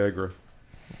some Viagra.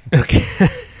 Okay.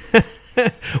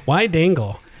 Why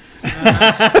dangle?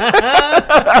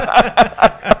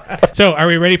 So, are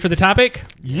we ready for the topic?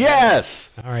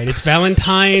 Yes. All right, it's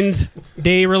Valentine's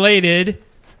Day related.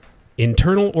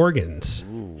 Internal organs.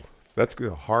 Ooh, that's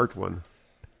a hard one.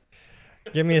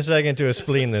 Give me a second to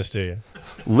explain this to you.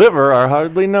 Liver, I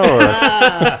hardly know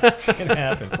her. It's going to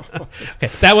happen. Okay,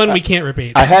 that one we can't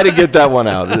repeat. I had to get that one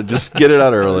out. Just get it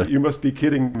out early. You must be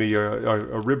kidding me. A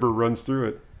ribber runs through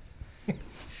it. I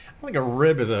think a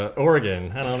rib is an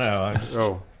organ. I don't know.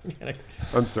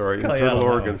 I'm sorry. Call you out Internal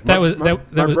on that organs. one.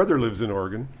 My brother lives in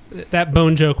Oregon. That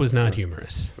bone joke was not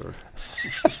humorous. Sorry.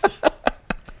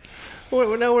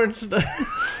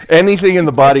 Anything in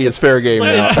the body is fair game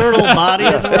now. Internal body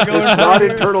is what we're going It's for. not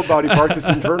internal body parts. It's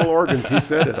internal organs. He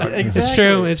said it. It's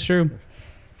true. It's true.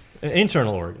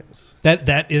 Internal organs,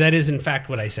 That is in fact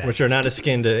what I said. which are not as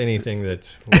skin to anything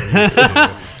that we're used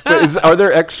to. Are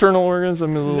there external organs?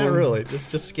 I'm a little, Not really. It's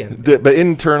just skin. But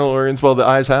internal organs, well, the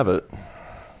eyes have it.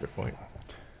 Good point.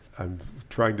 I'm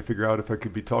trying to figure out if I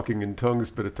could be talking in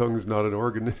tongues, but a tongue is not an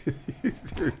organ.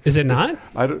 Is it not?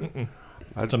 I don't.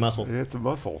 It's a muscle. Yeah, it's a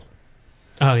muscle.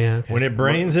 Oh yeah. Okay. When it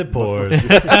brains, it pours.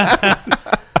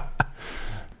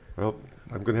 Well,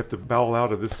 I'm going to have to bowel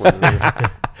out of this one.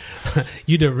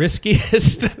 You the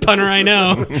riskiest punter I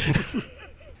know.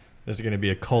 There's going to be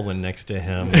a colon next to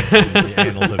him in the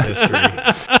annals of history.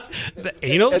 The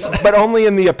anals? But only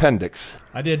in the appendix.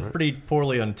 I did pretty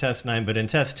poorly on test 9, but in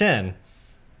test 10,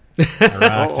 I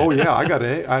rocked Oh it. yeah, I got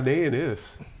an A in this.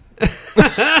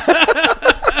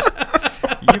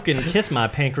 You can kiss my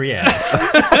pancreas.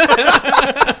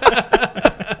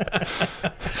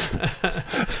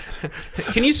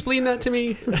 Can you spleen that to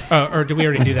me? Or did we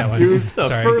already do that one? The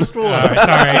Sorry. first one. All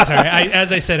right, sorry.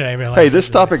 As I said it, I realized. Hey, this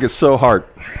topic is so hard.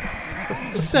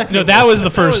 No, that was the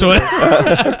first one.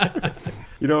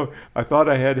 You know, I thought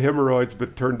I had hemorrhoids, but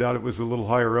it turned out it was a little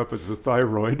higher up as the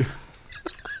thyroid.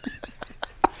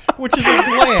 Which is a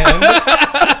gland.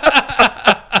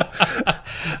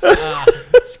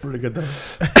 It's pretty good, though.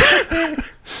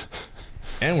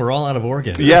 And we're all out of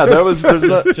organs. Yeah, that was. There's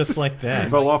a, Just like that.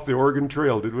 Fell off the Oregon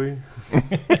Trail, did we?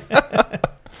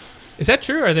 Is that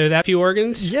true? Are there that few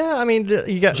organs? Yeah, I mean,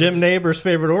 you got Jim Neighbor's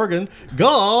favorite organ,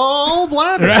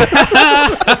 gallbladder.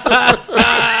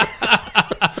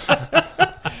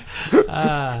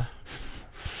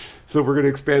 So we're going to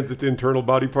expand it to internal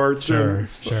body parts. Sure.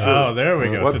 Oh, there we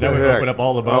go. What So the now we heck? open up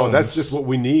all the bones. Oh, that's just what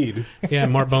we need. Yeah,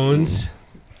 more bones.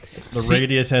 The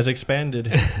radius has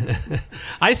expanded.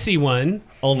 I see one.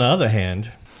 On the other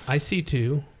hand, I see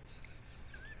two.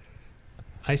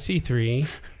 I see three.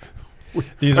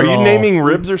 these are you all naming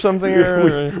ribs or something?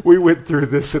 We went through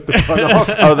this at the front off.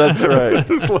 Oh, that's right.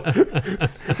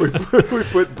 we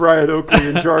put Brian Oakley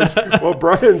in charge. Well,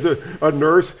 Brian's a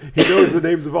nurse. He knows the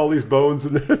names of all these bones,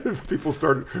 and people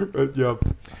started,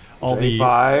 all the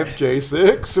J5,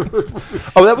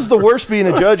 J6. Oh, that was the worst being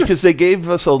a judge because they gave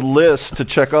us a list to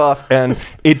check off, and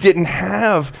it didn't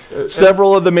have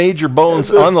several of the major bones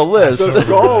on the list. The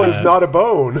skull is not a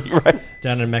bone. Right.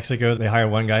 down in Mexico. They hire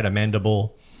one guy to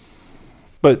mandible.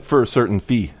 But for a certain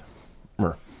fee.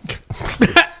 Wow.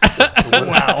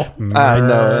 I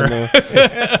know.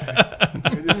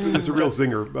 It's a real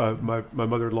zinger. My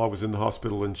mother-in-law was in the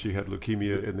hospital and she had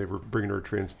leukemia, and they were bringing her a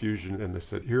transfusion, and they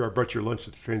said, "Here, I brought your lunch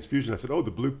at the transfusion." I said, "Oh, the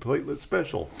blue platelet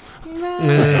special."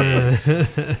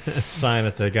 Sign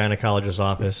at the gynecologist's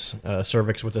office.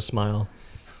 Cervix with a smile.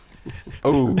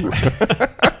 Oh.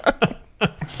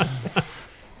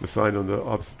 The sign on the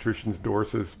obstetrician's door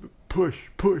says, "Push,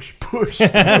 push, push."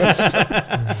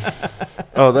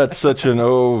 Oh, that's such an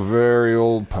very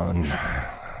old pun.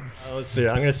 Let's see.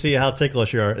 I'm going to see how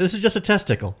ticklish you are. This is just a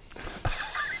testicle.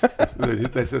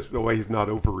 That's just the way he's not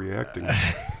overreacting.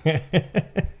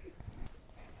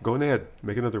 Go on ahead.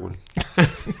 Make another one.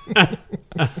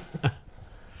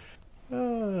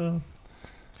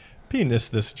 Penis,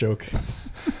 this joke.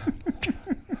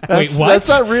 Wait, what? That's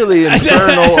not really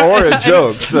internal or a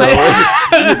joke. So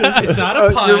It's not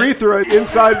a pun. Urethra,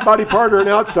 inside body part or an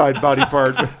outside body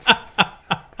part?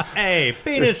 Hey,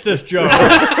 penis, this joke.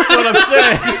 That's what I'm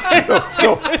saying.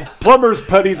 No, plumbers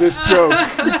putty this joke.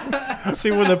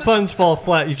 See, when the puns fall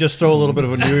flat, you just throw a little bit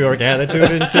of a New York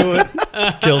attitude into it.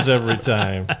 Kills every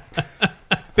time.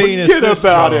 Penis, Forget this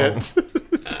about joke.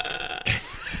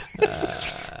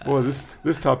 it. Boy,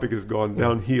 this topic has gone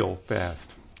downhill fast.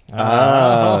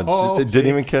 Didn't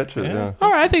even catch it. Yeah. All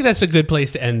right, I think that's a good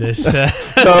place to end this.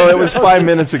 No, it was 5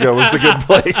 minutes ago. Was the good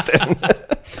place.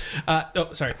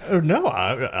 Sorry. Oh, no,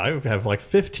 I have like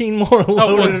 15 more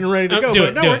loaded and ready to go. Do but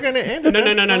it, no, do we're it. going to end it.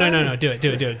 No. Do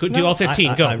it. Go, do all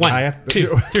 15. Go. 1,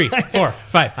 2, 3, 4,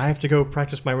 5. I have to go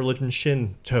practice my religion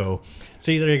Shinto.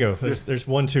 See, there you go. There's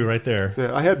 1, 2 right there.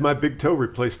 Yeah, I had my big toe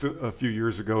replaced a few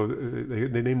years ago.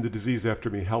 They named the disease after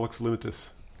me, hallux limitus.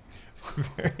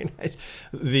 Very nice.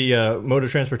 The mode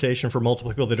of transportation for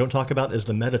multiple people they don't talk about is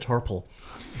the metatarpal.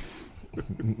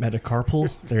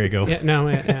 Metacarpal? There you go. Yeah, no,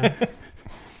 yeah.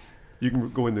 You can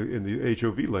go in the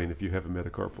HOV lane if you have a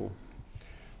metacarpal.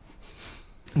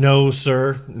 No,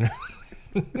 sir.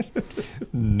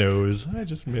 Nose. I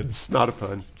just made It's not a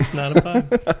pun. It's not a pun.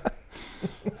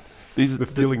 The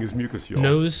feeling is mucus, y'all.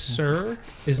 Nose, sir,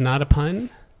 is not a pun?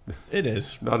 It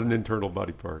is. Not an internal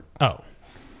body part. Oh.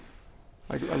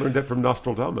 I learned that from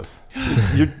Nostradamus.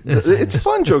 It's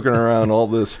fun joking around all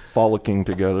this frolicking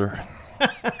together.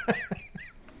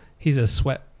 He's a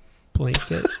sweat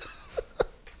blanket.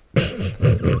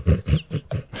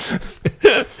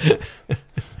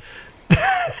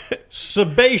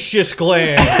 Sebaceous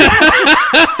gland.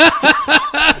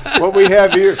 What we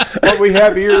have here,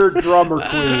 drummer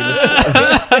queen.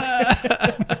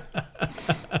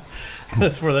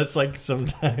 That's like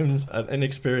sometimes an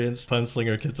inexperienced pun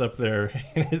slinger gets up there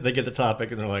and they get the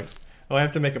topic and they're like, oh, I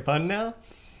have to make a pun now?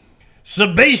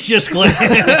 Sebaceous gland.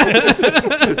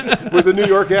 With a New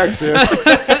York accent.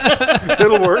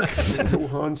 It'll work.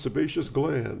 Johann sebaceous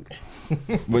gland.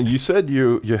 When you said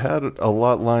you had a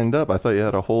lot lined up, I thought you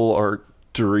had a whole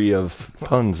artery of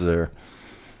puns there.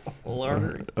 Whole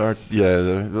artery.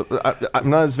 Yeah, I'm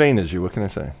not as vain as you. What can I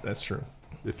say? That's true.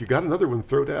 If you got another one,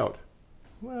 throw it out.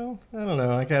 Well, I don't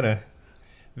know. I got a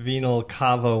venal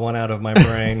cava one out of my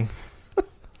brain.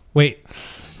 Wait,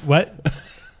 what?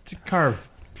 To carve.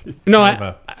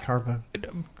 No, Carpet.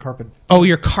 Oh,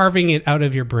 you're carving it out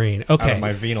of your brain. Okay. Out of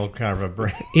my venal cava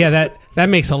brain. Yeah, that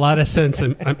makes a lot of sense.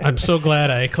 I'm so glad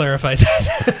I clarified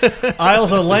that.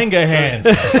 Isles of Langerhans.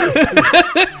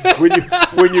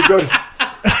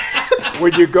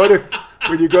 When you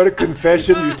go to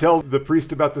confession, you tell the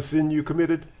priest about the sin you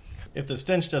committed. If the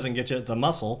stench doesn't get you at the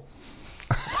muscle.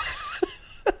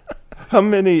 How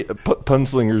many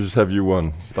punslingers have you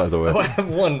won, by the way? Oh, I have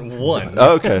won one.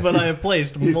 Oh, okay. But I have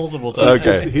placed multiple times.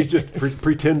 Okay. He's just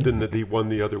pretending that he won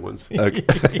the other ones. Okay.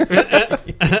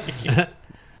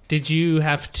 Did you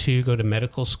have to go to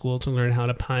medical school to learn how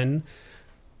to pun?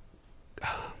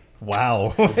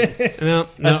 Wow. No.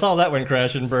 I saw that one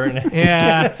crash and burn.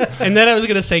 Yeah. And then I was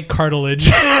going to say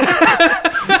cartilage.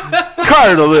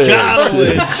 Cartilage.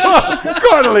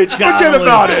 Cartilage. Forget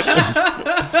about it.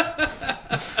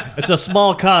 It's a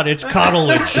small cot. It's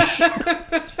cartilage.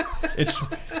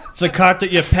 It's a cot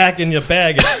that you pack in your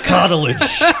bag. It's cartilage.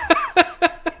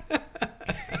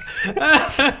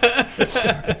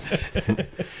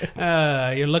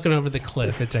 You're looking over the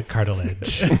cliff. It's a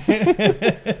cartilage.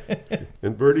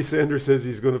 And Bernie Sanders says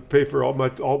he's going to pay for all my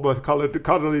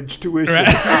college tuition. Right.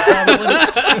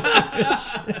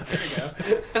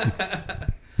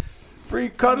 Free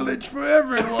cartilage for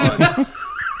everyone.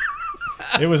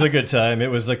 It was a good time. It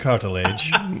was the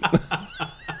cartilage.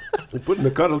 You're putting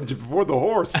the cartilage before the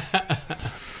horse.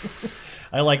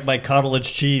 I like my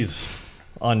cartilage cheese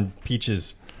on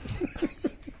peaches.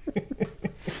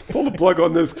 Pull the plug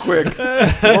on this quick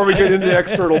before we get into the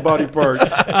external body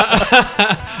parts.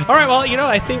 All right, well,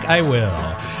 I think I will.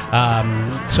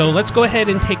 So let's go ahead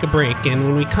and take a break. And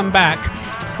when we come back,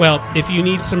 well, if you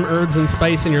need some herbs and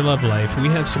spice in your love life, we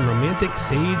have some romantic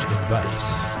sage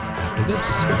advice after this.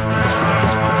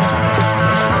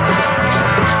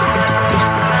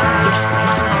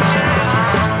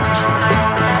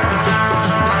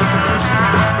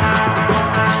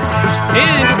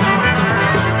 And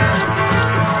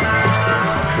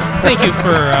thank you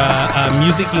for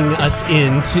musicking us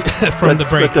in from the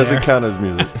break. That doesn't there. count as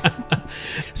music.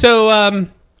 So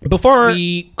before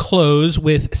we close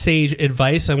with sage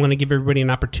advice, I want to give everybody an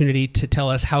opportunity to tell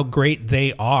us how great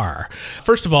they are.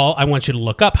 First of all, I want you to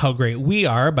look up how great we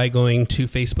are by going to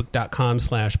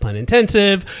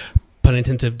facebook.com/punintensive,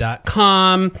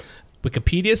 punintensive.com,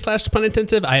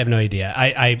 Wikipedia/punintensive. I have no idea.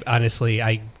 I honestly,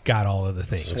 I got all of the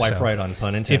things. Swipe right on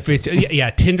pun intensive.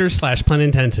 Yeah,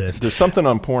 Tinder/punintensive. There's something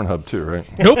on Pornhub too, right?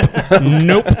 Nope.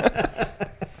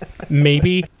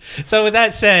 Maybe. So with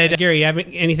that said, Gary, you have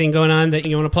anything going on that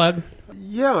you want to plug?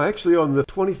 Yeah, actually on the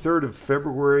 23rd of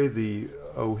February, the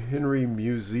O. Henry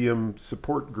Museum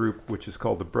Support Group, which is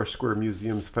called the Brush Square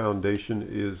Museums Foundation,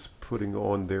 is putting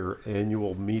on their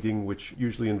annual meeting, which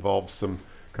usually involves some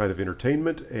kind of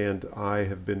entertainment, and I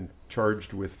have been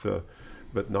charged with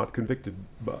but not convicted.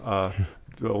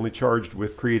 Only charged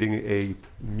with creating a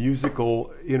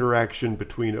musical interaction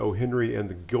between O. Henry and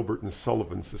the Gilbert and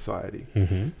Sullivan Society.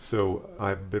 Mm-hmm. So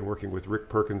I've been working with Rick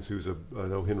Perkins, who's an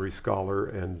O. Henry scholar,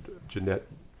 and Jeanette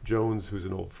Jones, who's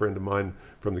an old friend of mine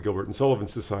from the Gilbert and Sullivan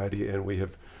Society, and we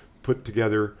have put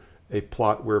together a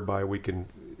plot whereby we can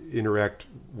interact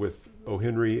with O.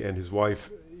 Henry and his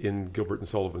wife in Gilbert and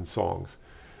Sullivan songs.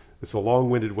 It's a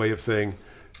long-winded way of saying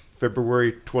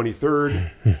February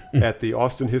 23rd at the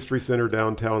Austin History Center,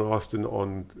 downtown Austin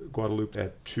on Guadalupe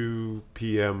at 2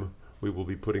 p.m. We will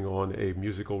be putting on a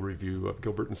musical review of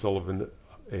Gilbert and Sullivan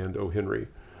and O. Henry.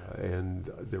 And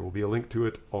there will be a link to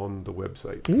it on the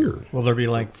website here. Will there be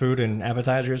like food and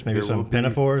appetizers, maybe some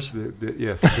pinafores?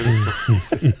 Yes.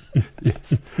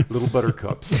 Yes. Little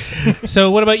buttercups. So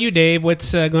what about you, Dave?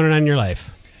 What's going on in your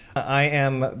life? I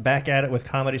am back at it with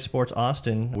Comedy Sports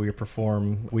Austin. We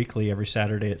perform weekly every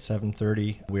Saturday at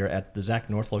 7:30. We are at the Zach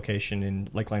North location in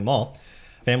Lakeline Mall.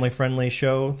 Family-friendly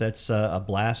show that's a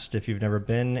blast if you've never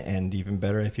been, and even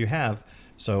better if you have.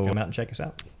 So come out and check us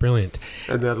out. Brilliant.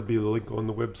 And that'll be the link on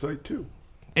the website, too.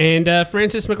 And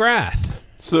Francis McGrath.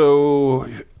 So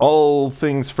all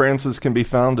things Francis can be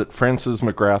found at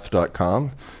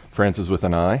francismcgrath.com, Francis with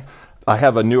an I. I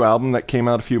have a new album that came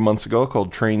out a few months ago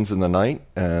called Trains in the Night,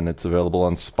 and it's available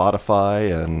on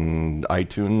Spotify and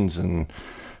iTunes and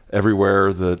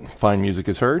everywhere that fine music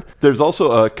is heard. There's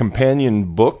also a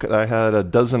companion book. I had a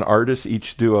dozen artists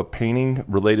each do a painting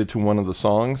related to one of the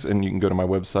songs, and you can go to my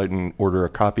website and order a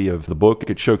copy of the book.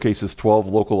 It showcases 12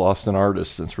 local Austin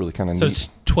artists. It's really kind of So neat. it's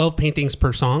 12 paintings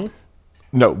per song?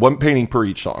 No, one painting per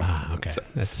each song. Okay.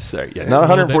 Not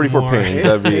 144 more. paintings.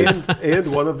 That'd be And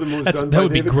one of them was done that by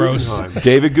would be David gross. Guggenheim.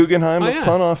 David Guggenheim of yeah.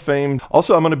 Pun-Off fame.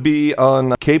 Also, I'm going to be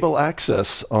on Cable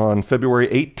Access on February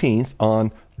 18th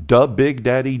on The Big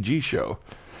Daddy G Show.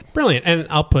 Brilliant. And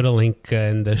I'll put a link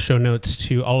in the show notes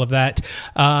to all of that.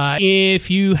 If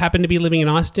you happen to be living in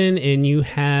Austin and you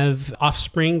have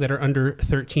offspring that are under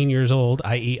 13 years old,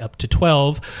 i.e. up to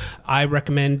 12, I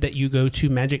recommend that you go to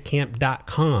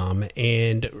magiccamp.com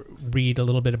and read a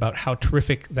little bit about how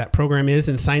terrific that program is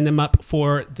and sign them up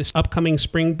for this upcoming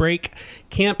spring break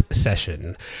camp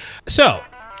session. So,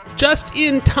 just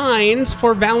in times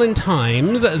for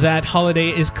Valentine's, that holiday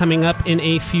is coming up in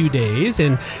a few days,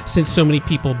 and since so many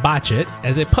people botch it,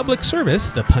 as a public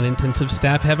service, the Pun Intensive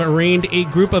staff have arranged a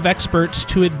group of experts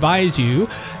to advise you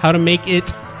how to make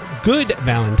it good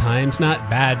Valentine's, not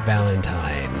bad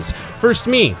Valentine's. First,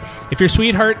 me. If your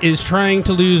sweetheart is trying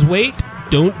to lose weight,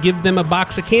 don't give them a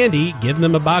box of candy, give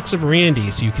them a box of Randy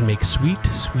so you can make sweet,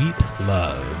 sweet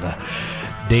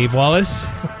love. Dave Wallace?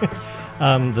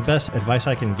 The best advice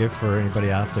I can give for anybody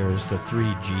out there is the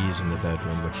 3 G's in the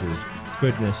bedroom, which is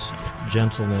goodness,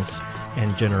 gentleness,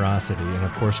 and generosity. And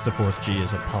of course, the 4th G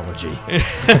is apology.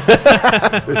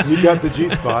 You got the G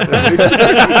spot.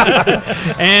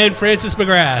 And Francis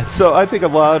McGrath. So I think a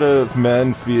lot of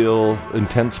men feel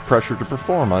intense pressure to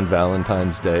perform on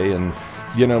Valentine's Day, and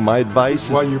you know, my advice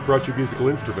Why is... you brought your musical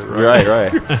instrument, right?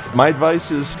 Right. My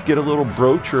advice is to get a little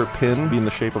brooch or a pin, be in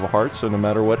the shape of a heart, so no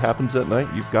matter what happens that night,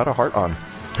 you've got a heart on.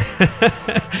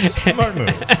 Smart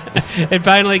move. And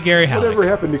finally, Gary Halleck. Whatever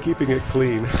happened to keeping it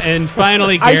clean? And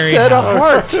finally, I Gary said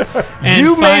Halleck. a heart! And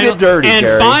You made it dirty, And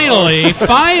Gary.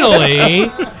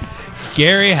 finally,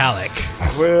 Gary Halleck.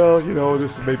 Well, you know,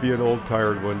 this may be an old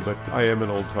tired one, but I am an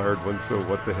old tired one, so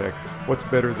what the heck? What's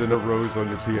better than a rose on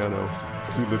your piano?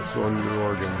 Tulips on your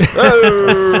organ.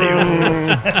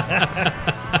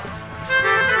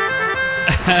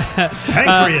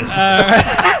 Pancreas.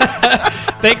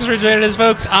 Thanks for joining us,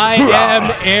 folks. I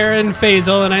am Aaron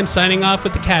Faisal, and I'm signing off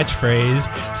with the catchphrase,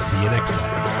 see you next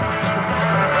time.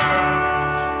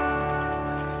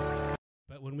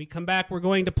 But when we come back, we're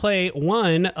going to play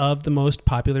one of the most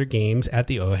popular games at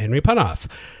the O. Henry Pun-Off.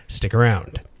 Stick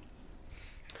around.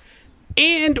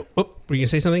 And, were you going to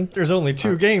say something? There's only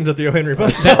 2 games at the O. Henry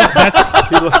Pun. That's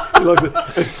He loves it.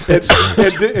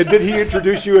 And did he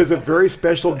introduce you as a very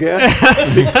special guest?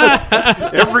 Because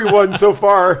everyone so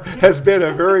far has been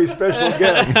a very special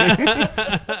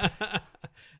guest.